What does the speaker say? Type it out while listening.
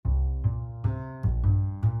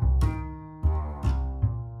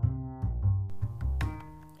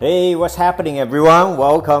Hey, what's happening everyone?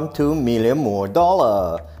 Welcome to Million More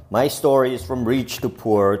Dollar. My story is from rich to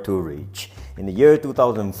poor to rich. In the year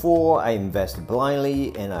 2004, I invested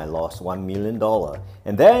blindly and I lost $1 million.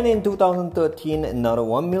 And then in 2013, another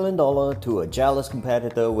 $1 million to a jealous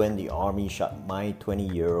competitor when the army shut my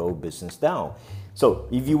 20-year-old business down. So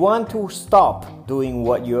if you want to stop doing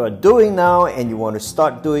what you are doing now and you want to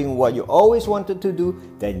start doing what you always wanted to do,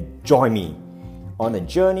 then join me on a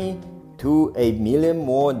journey to $1 million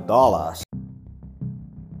more.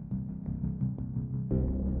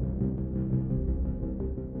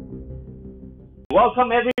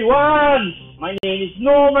 Welcome everyone! My name is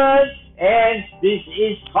Norman and this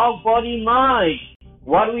is Talk Body Mind.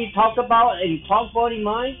 What do we talk about in Talk Body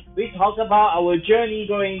Mind? We talk about our journey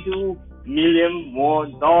going to $1 million more.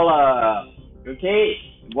 Okay,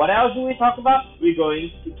 what else do we talk about? We're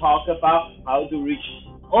going to talk about how to reach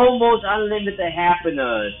almost unlimited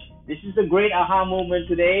happiness. This is a great aha moment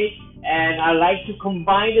today, and I like to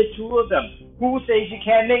combine the two of them. Who says you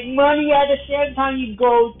can't make money at the same time you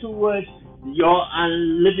go towards your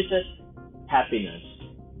unlimited happiness?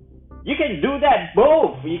 You can do that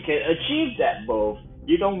both. You can achieve that both.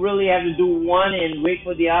 You don't really have to do one and wait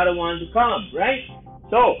for the other one to come, right?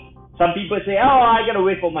 So, some people say, oh, I gotta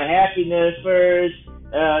wait for my happiness first.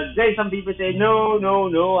 Then some people say, no,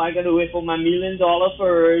 I gotta wait for my $1 million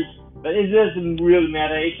first. But it doesn't really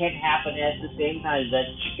matter. It can't happen at the same time. That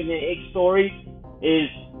chicken and egg story is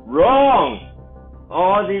wrong.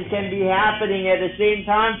 All this can be happening at the same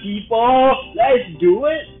time, people. Let's do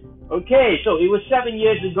it. Okay, so it was 7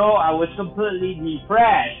 years ago. I was completely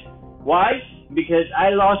depressed. Why? Because I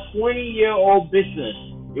lost 20-year-old business.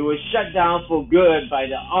 It was shut down for good by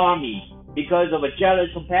the army because of a jealous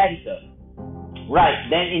competitor. Right,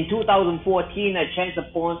 then in 2014, I chanced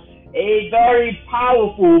upon a very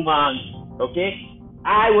powerful monk, okay?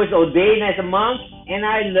 I was ordained as a monk and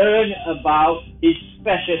I learned about his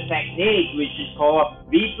special technique, which is called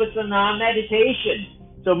Vipassana meditation.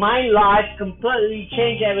 So my life completely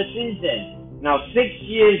changed ever since then. Now 6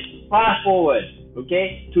 years fast forward,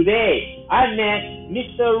 okay? Today, I met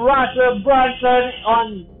Mr. Russell Brunson on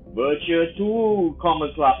Virtual 2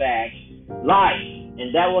 Common Club X live,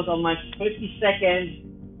 and that was on my 52nd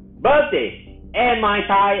birthday. And my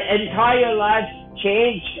entire life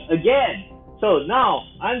changed again. So now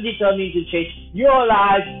I'm determined to change your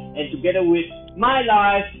life, and together with my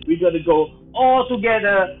life, we're gonna go all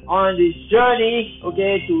together on this journey,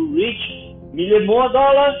 okay, to reach $1 million more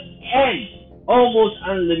and almost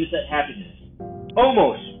unlimited happiness.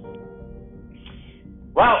 Almost.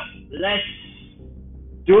 Well, let's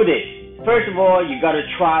do this. First of all, you gotta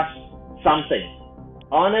trust something.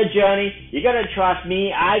 On a journey, you gotta trust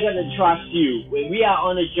me, I gotta trust you when we are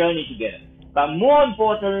on a journey together. But more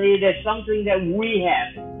importantly, there's something that we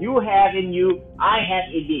have. You have in you, I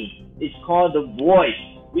have in me. It's called the voice.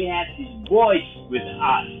 We have this voice with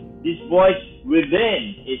us. This voice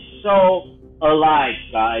within is so alive,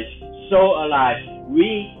 guys. So alive.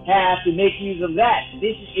 We have to make use of that.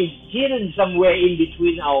 This is hidden somewhere in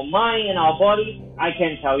between our mind and our body. I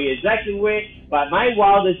can't tell you exactly where, but my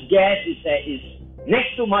wildest guess is that it's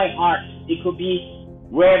next to my heart. It could be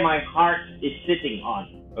where my heart is sitting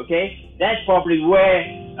on. Okay? That's probably where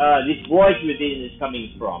this voice within is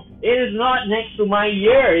coming from. It is not next to my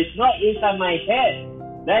ear. It's not inside my head.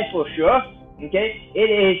 That's for sure. Okay? It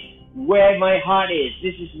is where my heart is.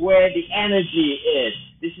 This is where the energy is.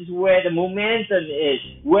 This is where the momentum is.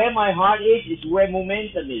 Where my heart is where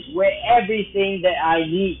momentum is. Where everything that I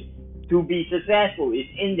need to be successful is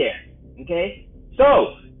in there. Okay?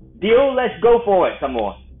 So, deal, let's go for it some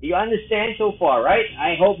more. You understand so far, right?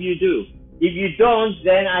 I hope you do. If you don't,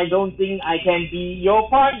 then I don't think I can be your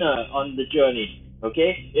partner on the journey.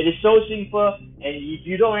 Okay? It is so simple, and if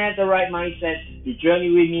you don't have the right mindset to journey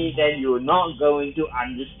with me, then you're not going to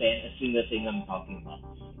understand a single thing I'm talking about.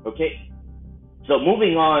 Okay? So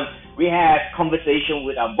moving on, we have conversation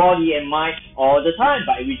with our body and mind all the time,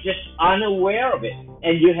 but we're just unaware of it,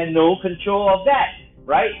 and you have no control of that,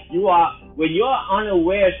 right? When you are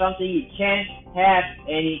unaware of something, you can't have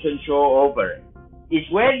any control over it. It's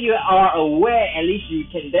when you are aware, at least you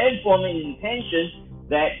can then form an intention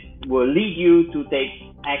that will lead you to take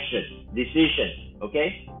action, decisions,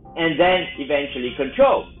 okay? And then eventually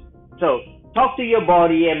control. So talk to your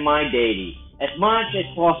body and mind daily, as much as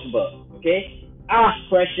possible, okay? Ask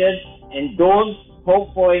questions and don't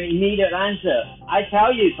hope for an immediate answer. I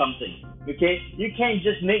tell you something, okay? You can't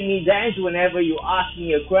just make me dance whenever you ask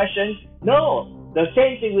me a question. No, the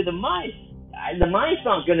same thing with the mind. The mind's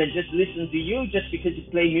not gonna just listen to you just because you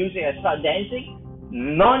play music and start dancing.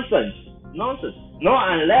 Nonsense.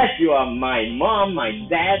 Not unless you are my mom, my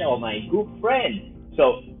dad, or my good friend.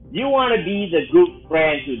 So You want to be the good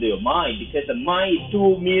friend to the mind, because the mind is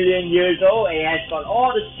 2 million years old and has got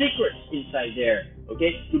all the secrets inside there,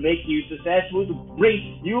 okay, to make you successful, to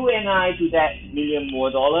bring you and I to that $1 million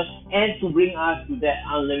more, and to bring us to that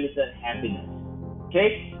unlimited happiness.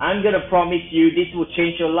 Okay, I'm gonna promise you this will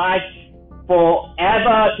change your life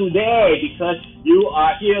forever today, because you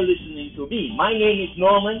are here listening to me. My name is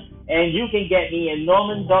Norman, and you can get me at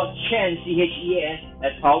norman.chen, CHEN,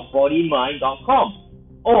 at powerbodymind.com.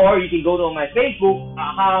 Or you can go to my Facebook,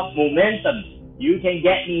 Aha Momentum. You can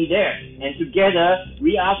get me there. And together,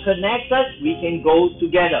 we are connected. We can go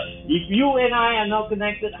together. If you and I are not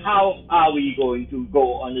connected, how are we going to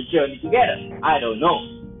go on the journey together? I don't know.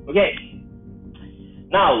 Okay.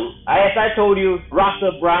 Now, as I told you,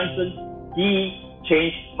 Russell Brunson, he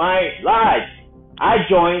changed my life. I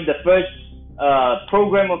joined the first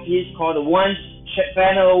program of his called the One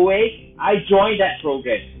Panel Away. I joined that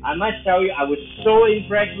program. I must tell you, I was so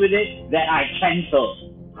impressed with it that I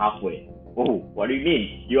canceled halfway. Oh, what do you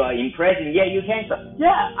mean? You are impressed and yet you cancel?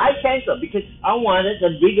 Yeah, I canceled because I wanted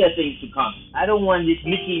the bigger things to come. I don't want this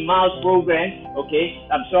Mickey Mouse program, okay?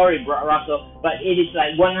 I'm sorry, Russell, but it is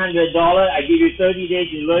like $100. I give you 30 days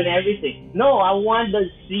to learn everything. No, I want the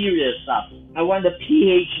serious stuff. I want the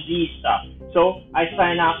PhD stuff. So I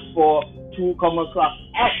signed up for 2 Comma Club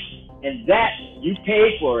X. And that, you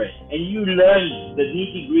pay for it, and you learn the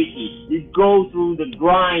nitty-gritty. You go through the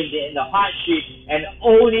grind and the hardship, and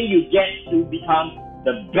only you get to become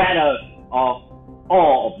the better of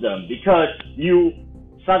all of them, because I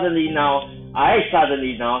suddenly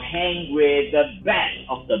now hang with the best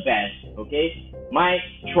of the best, okay? My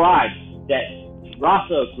tribe that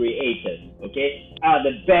Russell created, okay, are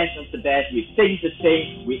the best of the best. We think the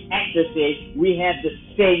same, we act the same, we have the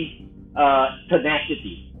same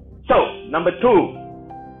tenacity. So, number 2,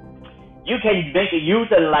 you can make a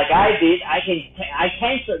U-turn like I did. I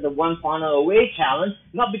canceled the One Funnel Away challenge,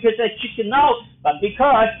 not because I chickened out, but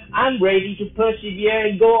because I'm ready to persevere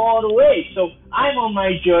and go all the way. So, I'm on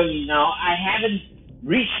my journey now. I haven't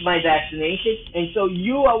reached my destination, and so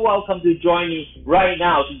you are welcome to join me right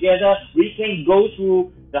now. Together, we can go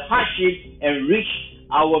through the hardship and reach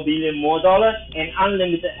our $1 billion more and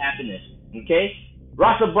unlimited happiness. Okay?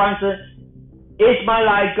 Russell Brunson is my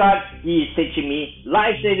lifeguard. He is teaching me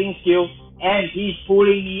life-saving skills, and he's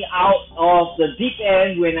pulling me out of the deep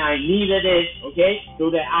end when I needed it, okay, so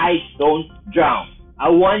that I don't drown. I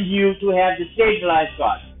want you to have the same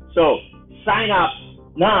lifeguard. So sign up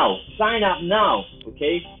now,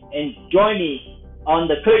 okay, and join me on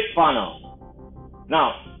the ClickFunnels.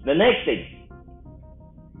 Now, the next thing,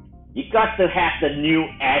 you got to have the new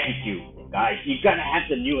attitude. Guys, you gotta have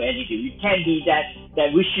the new attitude. You can't be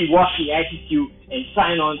that wishy-washy attitude and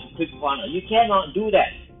sign on to ClickFunnels. You cannot do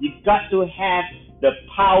that. You got to have the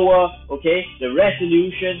power, okay, the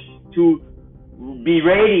resolution to be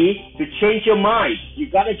ready to change your mind. You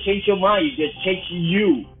gotta change your mind. You just change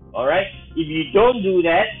you. All right. If you don't do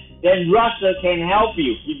that, then Russell can help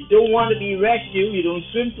you. If you don't want to be rescued, you don't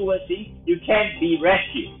swim towards him, you can't be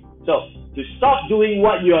rescued. So to stop doing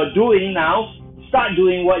what you are doing now, start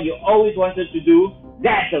doing what you always wanted to do.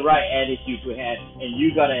 That's the right attitude to have, and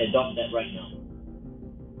you gotta adopt that right now.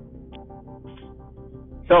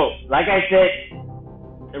 So, like I said,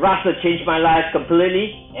 Russell changed my life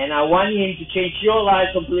completely, and I want him to change your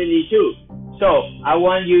life completely too. So, I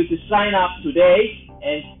want you to sign up today,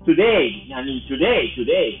 and today,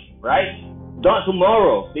 right? Not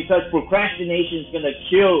tomorrow, because procrastination is gonna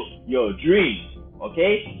kill your dreams,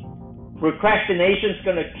 okay? Procrastination is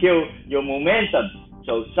going to kill your momentum.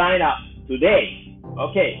 So sign up today.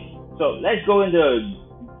 Okay, so let's go into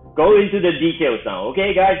the details now.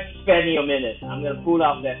 Okay, guys, spare me a minute. I'm going to pull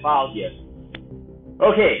out that file here.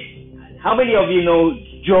 Okay, how many of you know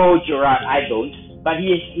Joe Girard? I don't, but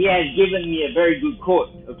he has given me a very good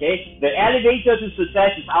quote. Okay, the elevator to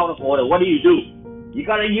success is out of order. What do? You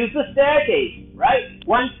got to use the staircase, right?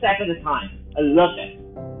 One step at a time. I love that.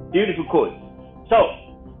 Beautiful quote. So,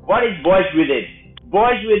 what is Voice Within?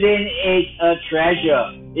 Voice Within is a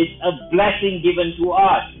treasure. It's a blessing given to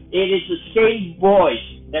us. It is the same voice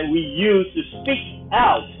that we use to speak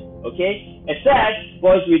out. Okay? As said,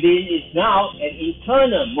 Voice Within is now an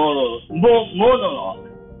internal monologue.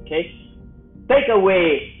 Okay? Take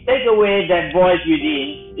away that voice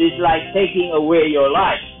within is like taking away your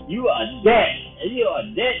life. You are dead. You are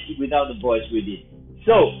dead without the voice within.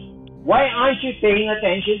 So, why aren't you paying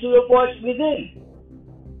attention to the voice within?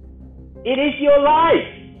 It is your life.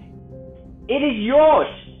 It is yours.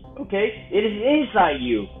 Okay? It is inside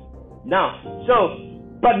you. Now,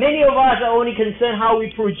 but many of us are only concerned how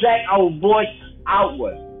we project our voice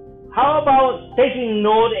outward. How about taking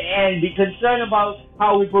note and be concerned about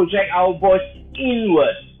how we project our voice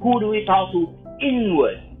inward? Who do we talk to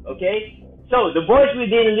inward? Okay? So the voice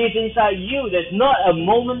within lives inside you. There's not a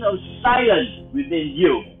moment of silence within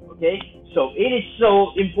you. Okay? So it is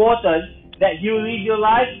so important that you live your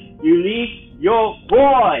life, you live your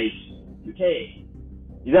voice. Okay?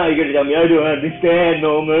 You know, you're going to tell me, I don't understand,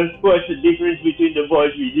 Norman. What's the difference between the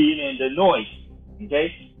voice within and the noise? Okay?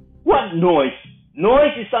 What noise?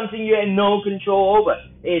 Noise is something you have no control over.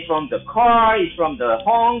 It's from the car, it's from the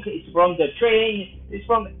honk, it's from the train, it's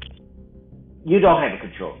from... You don't have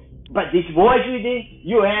control. But this voice within,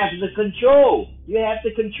 you have the control. You have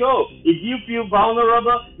the control. If you feel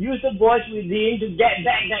vulnerable, use the voice within to get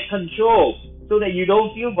back that control so that you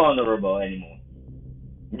don't feel vulnerable anymore.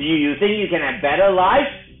 Do you think you can have better life,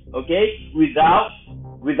 okay, without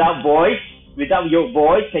voice, without your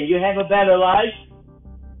voice? Can you have a better life?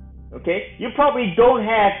 Okay, you probably don't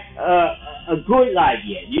have a good life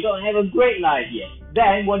yet. You don't have a great life yet.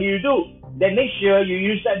 Then what do? Then make sure you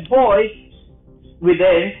use that voice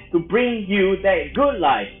within to bring you that good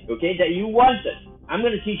life, okay, that you wanted. I'm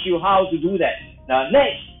going to teach you how to do that. Now,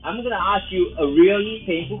 next, I'm going to ask you a really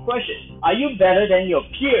painful question. Are you better than your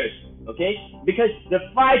peers? Okay, because the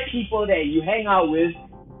 5 people that you hang out with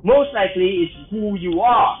most likely is who you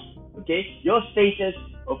are. Okay, your status,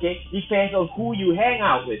 okay, depends on who you hang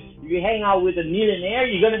out with. If you hang out with a millionaire,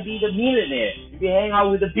 you're going to be the millionaire. If you hang out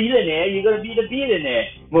with a billionaire, you're going to be the billionaire,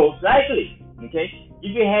 most likely. Okay,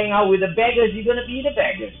 if you hang out with the beggars, you're going to be the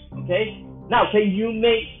beggars. Okay, now can you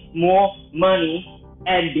make more money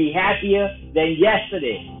and be happier than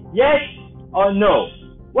yesterday? Yes or no?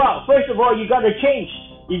 Well, first of all, you got to change.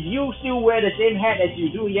 If you still wear the same hat as you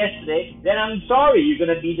do yesterday, then I'm sorry, you're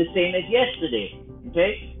going to be the same as yesterday.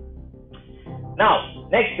 Okay? Now,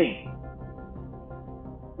 next thing.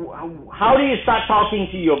 How do you start talking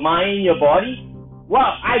to your mind, your body? Well,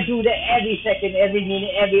 I do that every second, every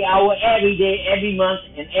minute, every hour, every day, every month,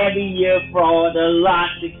 and every year for the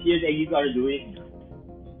last 6 years, and you got to do it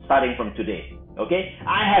starting from today. Okay,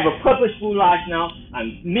 I have a purposeful life now.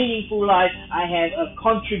 I'm meaningful life. I have a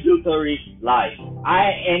contributory life. I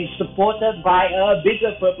am supported by a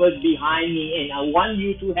bigger purpose behind me, and I want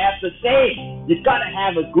you to have the same. You gotta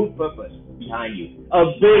have a good purpose behind you,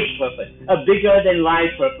 a big purpose, a bigger than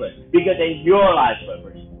life purpose, bigger than your life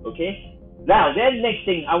purpose. Okay. Now, then next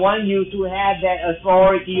thing, I want you to have that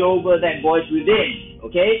authority over that voice within.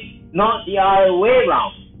 Okay, not the other way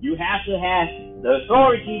around. You have to have the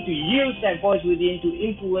authority to use that voice within to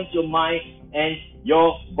influence your mind and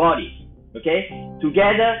your body. Okay?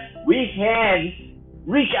 Together, we can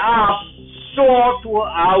reach out, soar to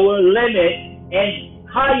our limit, and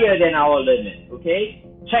higher than our limit. Okay?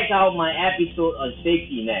 Check out my episode on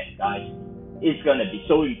safety net, guys. It's going to be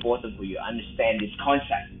so important for you to understand this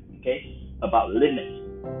concept, okay, about limits.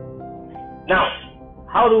 Now,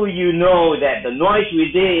 how do you know that the noise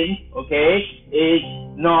within, okay, is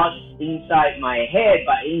not inside my head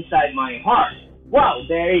but inside my heart? Well,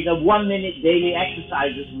 there is a 1-minute daily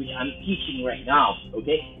exercises which I'm teaching right now.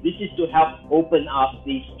 Okay, this is to help open up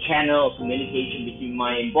this channel of communication between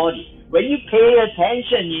mind and body. When you pay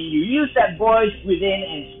attention, you use that voice within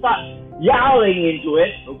and start yelling into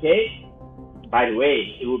it. Okay. By the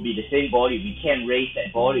way, it will be the same volume. You can't raise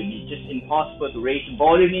that volume. It's just impossible to raise the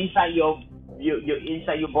volume inside your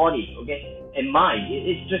inside your body. Okay, and mind.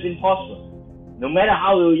 It's just impossible. No matter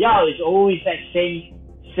how you yell, it's always that same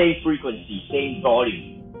frequency, same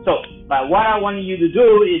volume. So, but what I want you to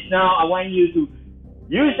do is now I want you to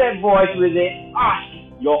use that voice with it. Ask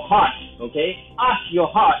your heart, okay? Ask your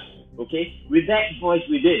heart, okay? With that voice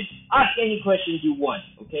within. Ask any questions you want,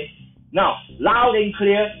 okay? Now, loud and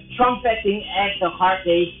clear, trumpeting at the heart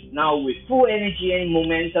rate. Now, with full energy and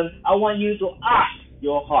momentum, I want you to ask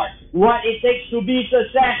your heart what it takes to be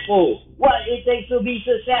successful. What it takes to be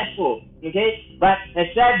successful. Okay? But as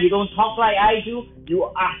said, you don't talk like I do.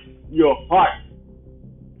 You ask your heart.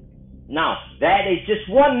 Now, that is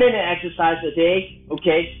just 1-minute exercise a day.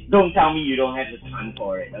 Okay? Don't tell me you don't have the time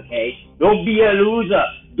for it. Okay? Don't be a loser.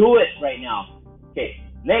 Do it right now. Okay?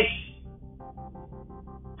 Next.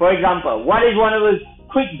 For example, what is one of the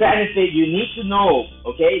quick benefits you need to know,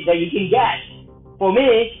 okay, that you can get? For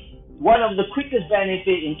me, one of the quickest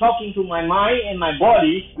benefits in talking to my mind and my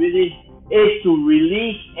body is to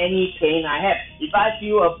release any pain I have. If I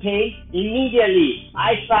feel a pain, immediately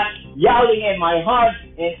I start yelling at my heart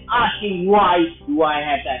and asking why do I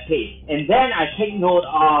have that pain. And then I take note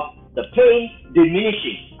of the pain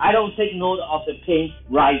diminishing. I don't take note of the pain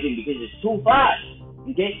rising because it's too fast.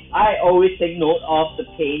 Okay, I always take note of the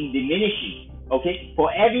pain diminishing. Okay, for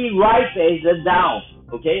every rise there is a down.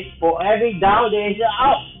 Okay, for every down there is an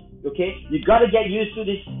up. Okay, you got to get used to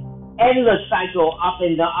this endless cycle, up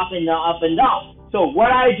and down, up and down, up and down. So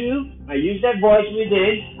what I do, I use that voice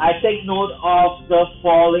within. I take note of the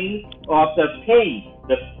falling of the pain,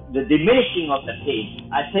 the diminishing of the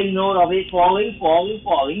pain. I take note of it falling, falling,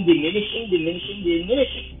 falling, diminishing, diminishing,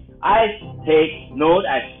 diminishing. I take note,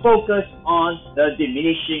 I focus on the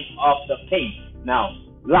diminishing of the pain. Now,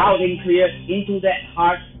 loud and clear into that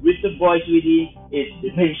heart with the voice within is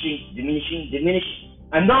diminishing, diminishing, diminishing.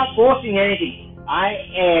 I'm not forcing anything. I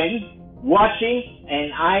am watching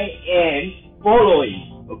and I am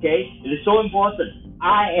following. Okay? It is so important.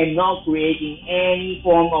 I am not creating any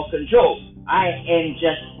form of control. I am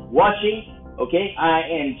just watching. Okay? I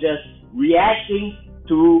am just reacting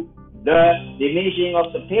to the diminishing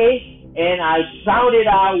of the pain, and I sound it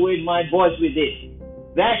out with my voice within.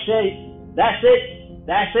 That's it. That's it.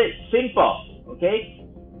 That's it. Simple. Okay?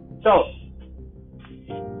 So,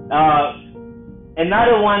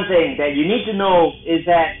 another one thing that you need to know is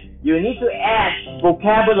that you need to add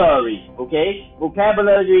vocabulary, okay?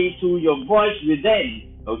 Vocabulary to your voice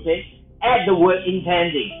within, okay? Add the word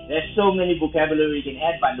intending. There's so many vocabulary you can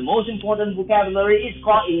add, but the most important vocabulary is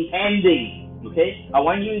called intending, okay? I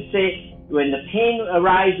want you to say, when the pain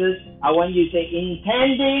arises, I want you to say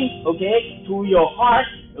intending, okay, to your heart,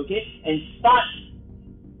 okay? And start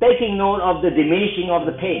taking note of the diminishing of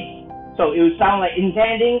the pain. So it will sound like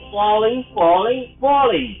intending, falling, falling,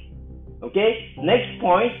 falling. Okay? Next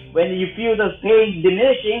point, when you feel the pain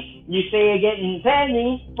diminishing, you say again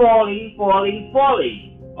intending, falling, falling,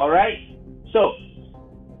 falling. Alright? So,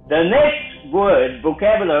 the next word,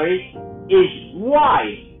 vocabulary, is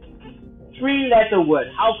why. 3-letter word.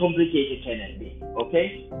 How complicated can it be?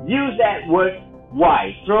 Okay? Use that word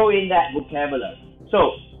why. Throw in that vocabulary.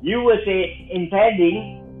 So, you will say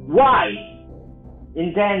intending, why?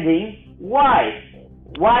 Intending, why?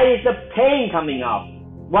 Why is the pain coming out?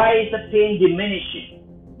 Why is the pain diminishing?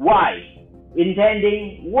 Why?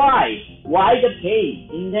 Intending, why? Why the pain?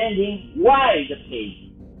 Intending, why the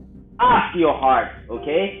pain? Ask your heart,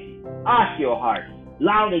 okay? Ask your heart,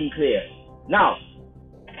 loud and clear. Now,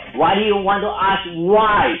 why do you want to ask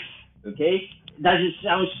why? Okay? Does it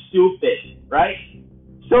sound stupid, right?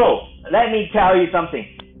 So, let me tell you something.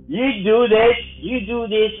 You do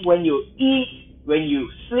this when you eat, when you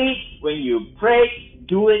sleep, when you pray.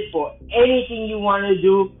 Do it for anything you want to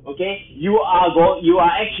do, okay? You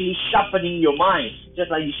are actually sharpening your mind,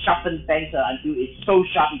 just like you sharpen pencil until it's so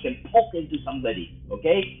sharp you can poke into somebody,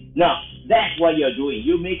 okay? Now, that's what you're doing.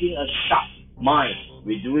 You're making a sharp mind.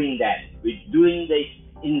 We're doing that. We're doing this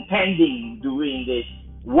intending, doing this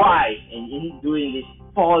why, and in doing this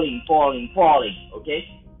falling, okay?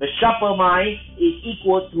 The sharper mind is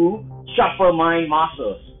equal to sharper mind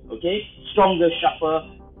muscles, okay? Stronger,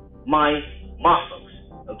 sharper mind muscles.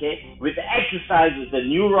 Okay, with the exercises, the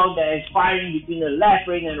neurons that is firing between the left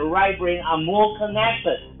brain and the right brain are more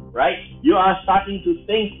connected, right? You are starting to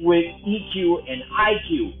think with EQ and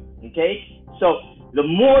IQ, okay? So, the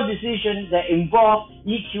more decisions that involve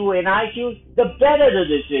EQ and IQ, the better the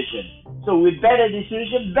decision. So, with better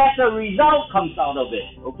decision, better result comes out of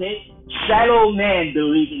it, okay? Shallow man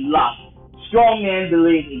believe in luck. Strong man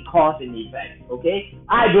believe in cause and effect, okay?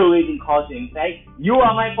 I believe in cause and effect. You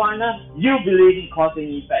are my partner. You believe in cause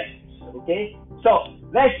and effect, okay? So,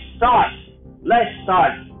 let's start. Let's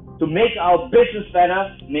start to make our business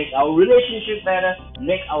better, make our relationship better,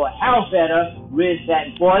 make our health better with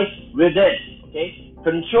that voice within, okay?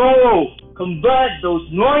 Control, convert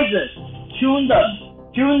those noises, tune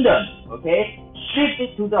them, okay?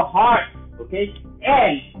 Shift it to the heart, okay?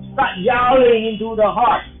 And start yelling into the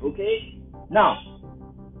heart, okay? Now,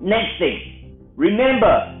 next thing,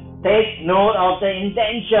 remember, take note of the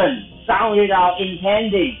intention, sound it out,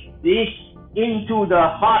 intending this into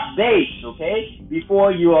the heart base, okay,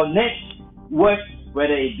 before your next word,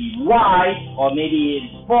 whether it be why, or maybe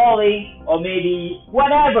it's falling, or maybe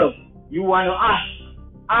whatever you want to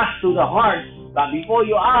ask to the heart, but before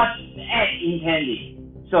you ask, add intending.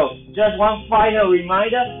 So, just one final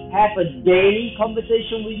reminder, have a daily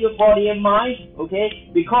conversation with your body and mind, okay?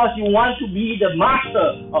 Because you want to be the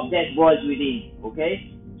master of that voice within, okay?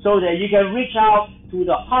 So that you can reach out to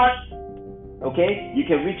the heart, okay? You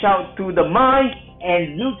can reach out to the mind,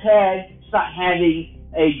 and you can start having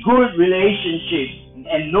a good relationship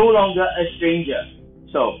and no longer a stranger.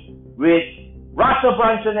 So, with Russell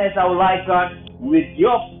Brunson as our lifeguard, with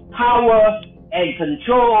your power and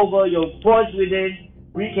control over your voice within,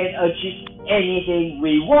 we can achieve anything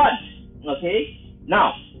we want, okay?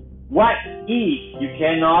 Now, what if you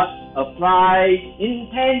cannot apply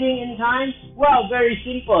intending in time? Well, very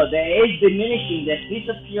simple. There is diminishing, there's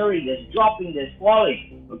disappearing, there's dropping, there's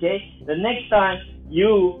falling, okay? The next time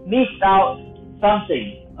you missed out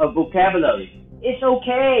something, a vocabulary. It's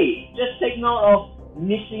okay. Just take note of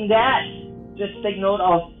missing that. Just take note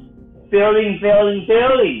of failing,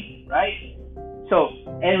 right? So,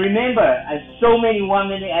 and remember, there's so many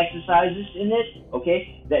 1-minute exercises in it,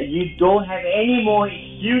 okay, that you don't have any more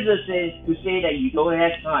excuses to say that you don't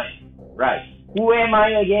have time, right? Who am I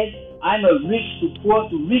again? I'm a rich to poor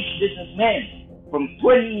to rich businessman. From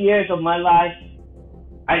 20 years of my life,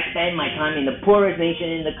 I spent my time in the poorest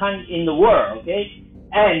nation in the world, okay?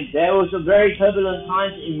 And there was a very turbulent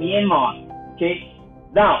times in Myanmar, okay?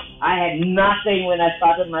 Now, I had nothing when I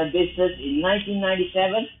started my business in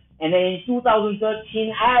 1997, and then in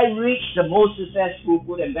 2013, I reached the most successful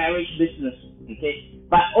food and beverage business, okay?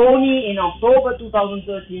 But only in October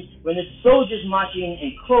 2013, when the soldiers marched in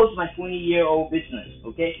and closed my 20-year-old business,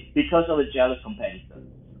 okay? Because of a jealous competitor.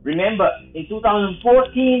 Remember, in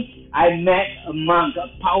 2014, I met a monk, a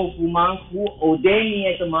powerful monk who ordained me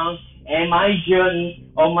as a monk, and my journey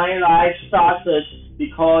of my life started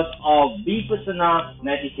because of Vipassana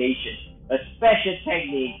meditation, a special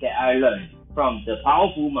technique that I learned from the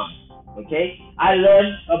powerful monk. Okay, I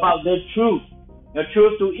learned about the truth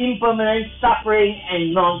to impermanent suffering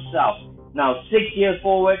and non-self. Now, 6 years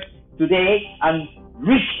forward, today I'm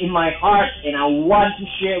rich in my heart, and I want to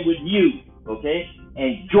share with you. Okay,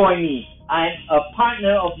 and join me. I'm a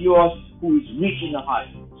partner of yours who is rich in the heart.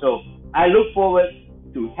 So I look forward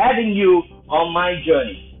to having you on my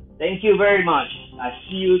journey. Thank you very much. I'll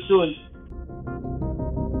see you soon.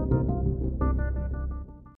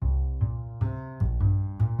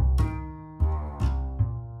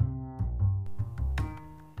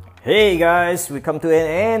 Hey guys, we come to an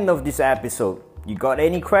end of this episode. You got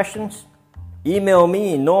any questions? Email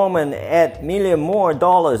me,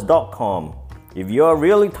 norman@millionmoredollars.com. If you're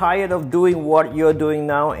really tired of doing what you're doing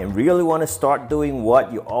now and really want to start doing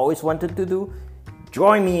what you always wanted to do,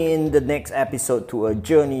 join me in the next episode to a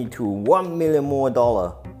journey to $1 million more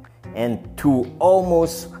and to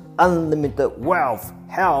almost unlimited wealth,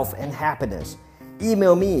 health, and happiness.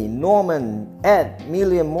 Email me,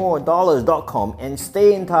 norman@millionmoredollars.com, and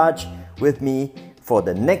stay in touch with me for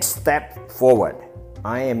the next step forward.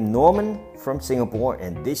 I am Norman from Singapore,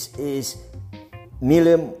 and this is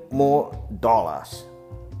Million More Dollars.